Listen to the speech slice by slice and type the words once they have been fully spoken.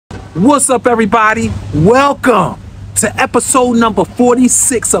What's up, everybody? Welcome to episode number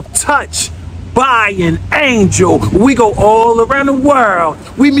 46 of Touch by an Angel. We go all around the world.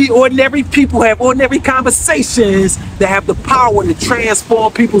 We meet ordinary people, have ordinary conversations that have the power to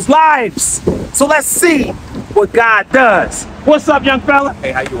transform people's lives. So let's see what God does. What's up, young fella?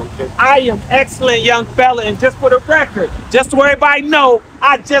 Hey, how you doing, kid? I am excellent, young fella, and just for the record, just so everybody know,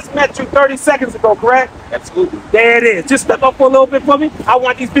 I just met you 30 seconds ago, correct? Absolutely. There it is. Just step up for a little bit for me. I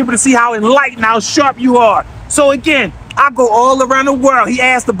want these people to see how enlightened, how sharp you are. So again, I go all around the world. He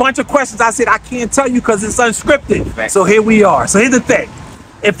asked a bunch of questions. I said, I can't tell you because it's unscripted. Right. So here we are. So here's the thing.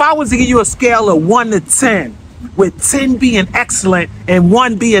 If I was to give you a scale of 1 to 10, with 10 being excellent and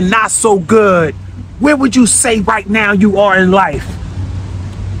 1 being not so good, where would you say right now you are in life?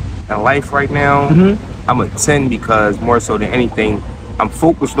 In life right now, I'm a 10 because more so than anything, I'm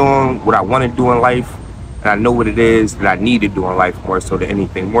focused on what I want to do in life, and I know what it is that I need to do in life more so than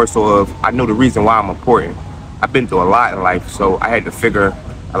anything. More so of, I know the reason why I'm important. I've been through a lot in life, so I had to figure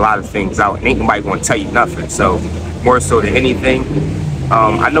a lot of things out, and ain't nobody gonna tell you nothing. So more so than anything,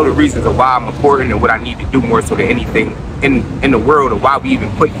 I know the reasons of why I'm important and what I need to do more so than anything in the world, of why we even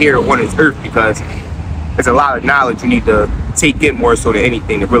put here on this earth, because there's a lot of knowledge you need to take in more so than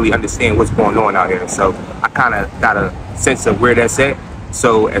anything to really understand what's going on out here. So I kind of got a sense of where that's at.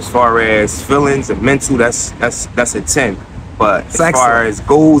 So as far as feelings and mental, that's a 10. But as far as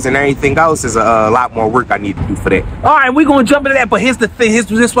goals and everything else, there's a lot more work I need to do for that. All right, we're going to jump into that. But here's the thing. This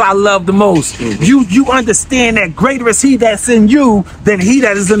is what I love the most. You understand that greater is he that's in you than he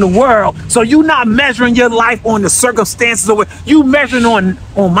that is in the world. So you're not measuring your life on the circumstances of it. You measuring on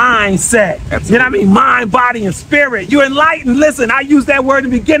mindset. Absolutely. You know what I mean? Mind, body, and spirit. You're enlightened. Listen, I used that word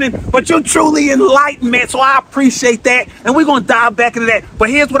in the beginning, but you're truly enlightened, man. So I appreciate that. And we're going to dive back into that. But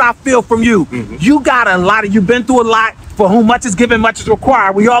here's what I feel from you. You got a lot of, you've been through a lot. For whom much is given, much is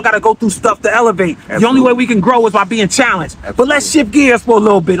required. We all got to go through stuff to elevate. Absolutely. The only way we can grow is by being challenged. Absolutely. But let's shift gears for a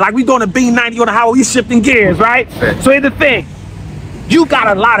little bit. Like we doing a B90 on the highway, we shifting gears, right? So here's the thing. You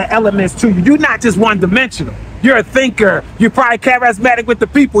got a lot of elements to you. You're not just one-dimensional. You're a thinker. You're probably charismatic with the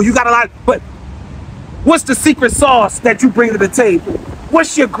people. You got a lot. But what's the secret sauce that you bring to the table?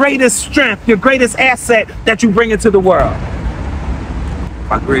 What's your greatest strength, your greatest asset that you bring into the world?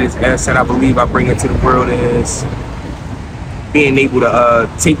 My greatest asset I believe I bring into the world is being able to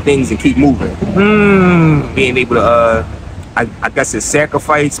take things and keep moving. Being able to, I guess it's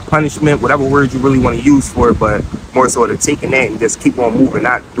sacrifice, punishment, whatever word you really want to use for it, but more so to taking that and just keep on moving,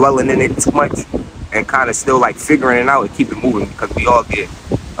 not dwelling in it too much, and kind of still like figuring it out and keep it moving, because we all get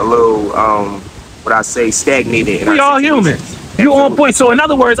a little, what I say, stagnated. We all humans. You on point. So in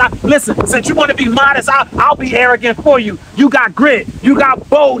other words, listen, since you want to be modest, I'll be arrogant for you. You got grit, you got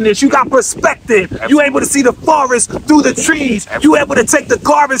boldness, you got perspective. Absolutely. You able to see the forest through the trees. Absolutely. You able to take the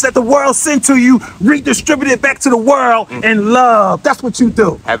garbage that the world sent to you, redistribute it back to the world, and love. That's what you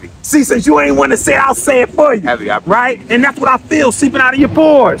do. Heavy. See, since you ain't want to say it, I'll say it for you. Heavy. Right? And that's what I feel seeping out of your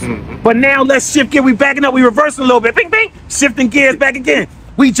pores. But now let's shift gear. We backing up, we reversing a little bit. Bing, bing. Shifting gears back again.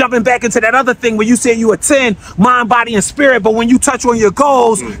 We jumping back into that other thing where you said you a 10, mind, body, and spirit, but when you touch on your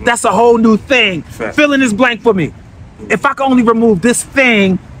goals, that's a whole new thing. Fill in this blank for me. If I can only remove this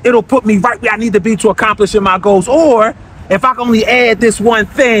thing, it'll put me right where I need to be to accomplishing my goals. Or if I can only add this one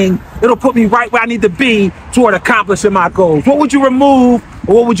thing, it'll put me right where I need to be toward accomplishing my goals. What would you remove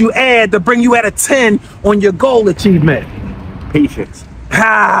or what would you add to bring you at a 10 on your goal achievement? Patience.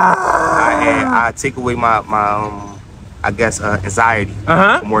 I take away my I guess anxiety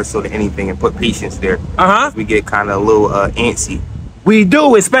more so than anything, and put patience there. We get kind of a little antsy. We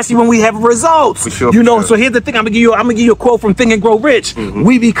do, especially when we have results. For sure. You know, so here's the thing. I'm gonna give you a quote from Think and Grow Rich.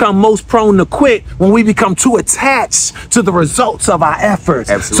 We become most prone to quit when we become too attached to the results of our efforts.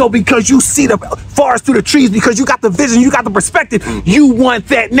 Absolutely. So because you see the forest through the trees, because you got the vision, you got the perspective, you want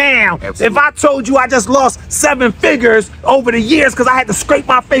that now. Absolutely. If I told you I just lost 7 figures over the years because I had to scrape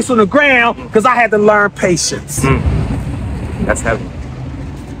my face on the ground because I had to learn patience. That's heavy.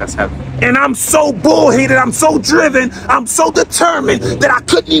 That's heavy. And I'm so bullheaded, I'm so driven, I'm so determined that I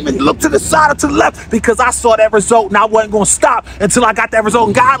couldn't even look to the side or to the left because I saw that result and I wasn't gonna stop until I got that result.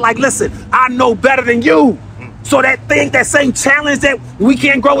 And God, like, listen, I know better than you. So that thing, that same challenge that we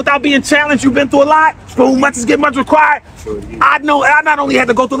can't grow without being challenged, you've been through a lot, for whom much is given, much required. I know I not only had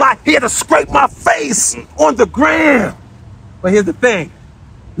to go through a lot, he had to scrape my face on the ground. But here's the thing,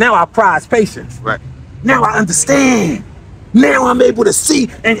 now I prize patience. Right. Now I understand. Now I'm able to see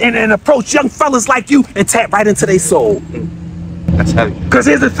and approach young fellas like you and tap right into their soul. That's heavy. Because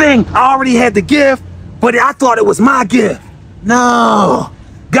here's the thing, I already had the gift, but I thought it was my gift. No,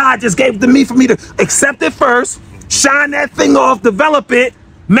 God just gave it to me for me to accept it first, shine that thing off, develop it,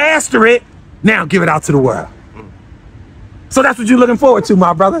 master it, now give it out to the world. So that's what you're looking forward to,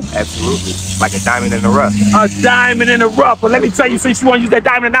 my brother? Absolutely. Like a diamond in the rough. A diamond in the rough. But let me tell you, since you want to use that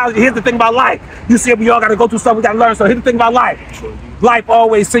diamond analogy, here's the thing about life. You see, we all got to go through stuff, we got to learn. So here's the thing about life. Life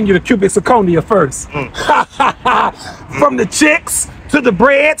always send you the cubic zirconia first. From the chicks to the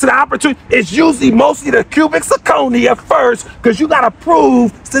bread to the opportunity, it's usually mostly the cubic zirconia first, because you got to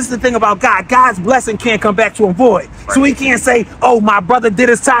prove, this is the thing about God, God's blessing can't come back to him void. Right. So he can't say, oh, my brother did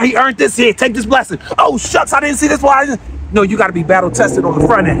his time, he earned this, here, take this blessing. Oh, shucks, I didn't see this, why? No, you got to be battle tested on the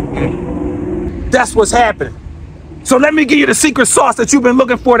front end. That's what's happening. So let me give you the secret sauce that you've been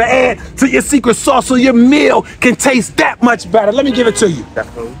looking for to add to your secret sauce so your meal can taste that much better. Let me give it to you.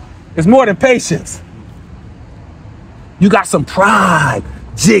 Definitely. It's more than patience. You got some pride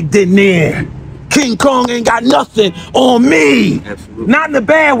jigged in there. King Kong ain't got nothing on me. Absolutely. Not in a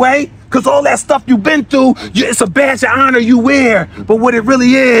bad way, because all that stuff you've been through, it's a badge of honor you wear. But what it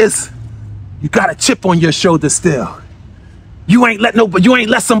really is, you got a chip on your shoulder still. You ain't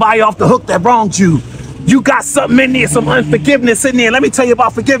let somebody off the hook that wronged you. You got something in there, some unforgiveness in there. Let me tell you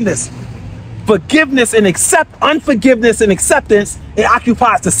about forgiveness. Forgiveness and unforgiveness and acceptance, it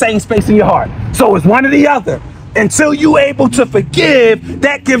occupies the same space in your heart. So it's one or the other. Until you're able to forgive,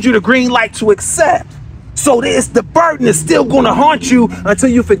 that gives you the green light to accept. So the burden is still going to haunt you until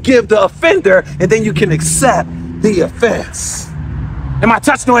you forgive the offender, and then you can accept the offense. Am I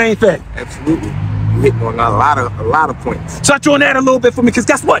touching on anything? Absolutely. You hit on a lot of points. Touch on that a little bit for me, because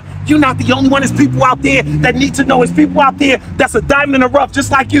guess what? You're not the only one. There's people out there that need to know. There's people out there that's a diamond in the rough just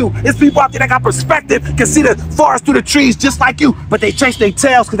like you. There's people out there that got perspective, can see the forest through the trees just like you, but they chase their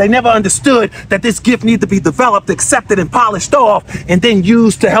tails because they never understood that this gift needs to be developed, accepted, and polished off, and then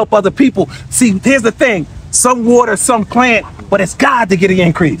used to help other people. See, here's the thing. Some water, some plant, but it's God to get the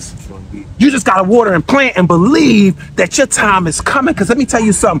increase. You just got to water and plant and believe that your time is coming. Because let me tell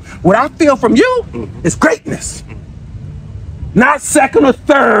you something. What I feel from you is greatness. Not second or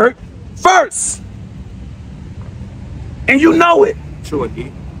third, first. And you know it. True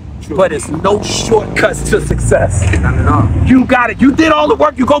indeed. True. But it's no shortcuts to success. Not at all. You got it. You did all the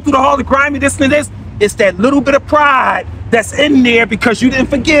work. You go through the hard, the grimy, this and this. It's that little bit of pride that's in there because you didn't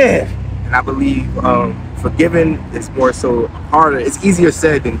forgive. And I believe forgiving is more so harder. It's easier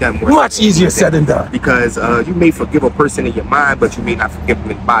said than done. Much easier said than done. Because you may forgive a person in your mind, but you may not forgive them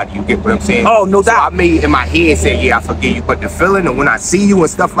in the body. You get what I'm saying? Oh, no doubt. So I may in my head say, yeah, I forgive you, but the feeling, and when I see you and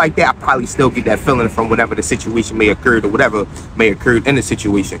stuff like that, I probably still get that feeling from whatever the situation may occur or whatever may occur in the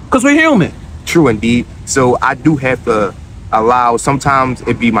situation. Because we're human. True indeed. So I do have to allow, sometimes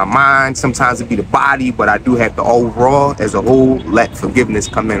it be my mind, sometimes it be the body, but I do have to overall, as a whole, let forgiveness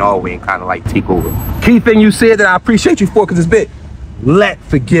come in all the way and kind of like take over. Key thing you said that I appreciate you for, because it's big. Let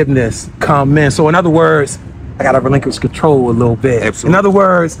forgiveness come in. So in other words, I got to relinquish control a little bit. Absolutely. In other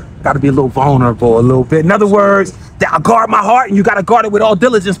words, got to be a little vulnerable a little bit. In other words, I guard my heart, and you got to guard it with all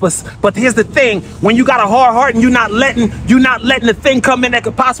diligence. But here's the thing: when you got a hard heart and you're not letting the thing come in that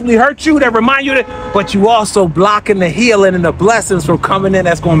could possibly hurt you, that remind you that, but you also blocking the healing and the blessings from coming in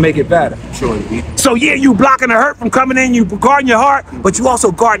that's going to make it better. True indeed. So yeah, you blocking the hurt from coming in, you guarding your heart, but you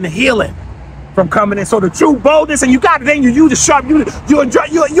also guarding the healing from coming in. So the true boldness, and you got it in you. You the sharp. You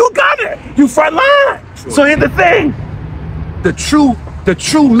got it. You front line. True. So here's the thing: the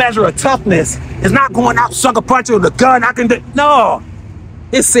true measure of toughness is not going out sucker punching with a gun. No,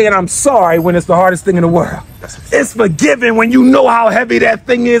 it's saying I'm sorry when it's the hardest thing in the world. It's forgiving when you know how heavy that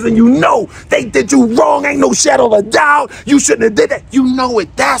thing is, and you know they did you wrong. Ain't no shadow of a doubt. You shouldn't have did that. You know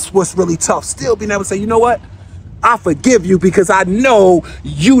it. That's what's really tough. Still being able to say, you know what? I forgive you because I know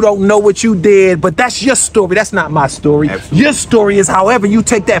you don't know what you did, but that's your story. That's not my story. Absolutely. Your story is however you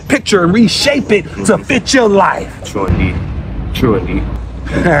take that picture and reshape it to fit your life. True indeed. True indeed.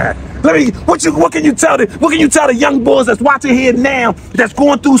 What can you tell the young boys that's watching here now, that's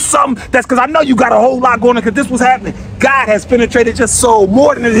going through something, that's, because I know you got a whole lot going on, because this was happening. God has penetrated your soul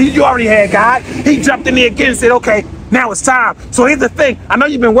more than you already had, God. He jumped in there again and said, okay, now it's time. So here's the thing. I know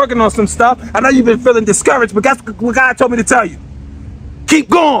you've been working on some stuff. I know you've been feeling discouraged, but that's what God told me to tell you. Keep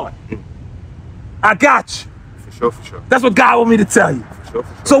going. I got you. For sure, for sure. That's what God want me to tell you. Sure.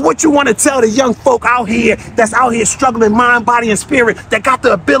 So what you want to tell the young folk out here that's out here struggling mind, body, and spirit, that got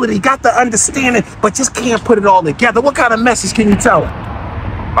the ability, got the understanding, but just can't put it all together? What kind of message can you tell them?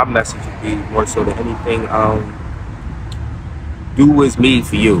 My message would be more so than anything, do what's made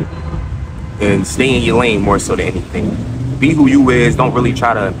for you and stay in your lane more so than anything. Be who you is. Don't really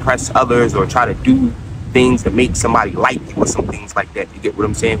try to impress others or try to do things to make somebody like you or some things like that. You get what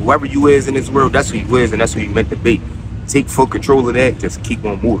I'm saying? Whoever you is in this world, that's who you is, and that's who you meant to be. Take full control of that. Just keep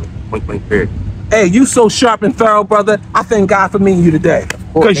on moving. Point blank period. Hey, you so sharp and thorough, brother. I thank God for meeting you today.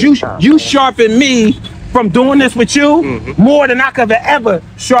 Because you sharpened me from doing this with you more than I could have ever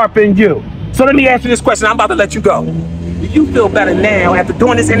sharpened you. So let me ask you this question. I'm about to let you go. Do you feel better now after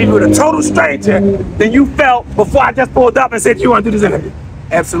doing this interview with a total stranger than you felt before I just pulled up and said you want to do this interview?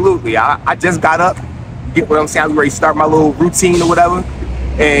 Absolutely. I just got up. You get what I'm saying? I was ready to start my little routine or whatever.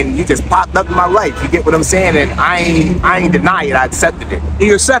 And you just popped up in my life. You get what I'm saying? And I ain't deny it. I accepted it.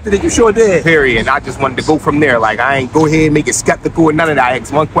 You accepted it. You sure did. Period. I just wanted to go from there. Like, I ain't go ahead and make it skeptical or none of that. I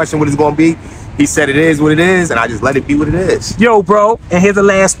asked one question, what it's going to be? He said it is what it is, and I just let it be what it is. Yo, bro, and here's the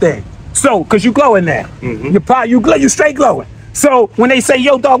last thing. So, because you glowing now. You straight glowing. So, when they say,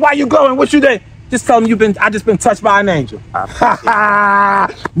 yo, dog, why you glowing? What you did? Just tell them I just been touched by an angel.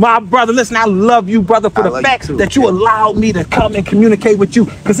 My brother, listen, I love you, brother, for the fact that you allowed me to come and communicate with you.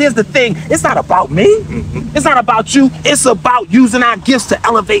 Because here's the thing, it's not about me. It's not about you. It's about using our gifts to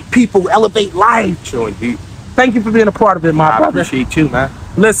elevate people, elevate life. True indeed. Thank you for being a part of it, my brother. I appreciate you, man.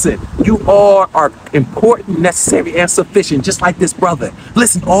 Listen, you all are important, necessary, and sufficient, just like this brother.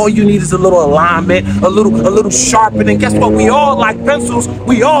 Listen, all you need is a little alignment, a little sharpening. Guess what? We all, like pencils,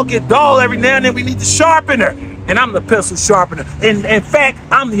 we all get dull every now and then. We need the sharpener. And I'm the pencil sharpener. And in fact,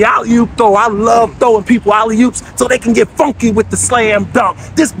 I'm the alley-oop thrower. I love throwing people alley-oops so they can get funky with the slam dunk.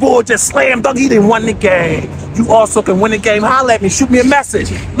 This boy just slam dunk. He didn't win the game. You also can win the game. Holla at me. Shoot me a message.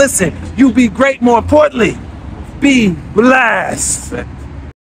 Listen, you be great. More importantly, be blessed.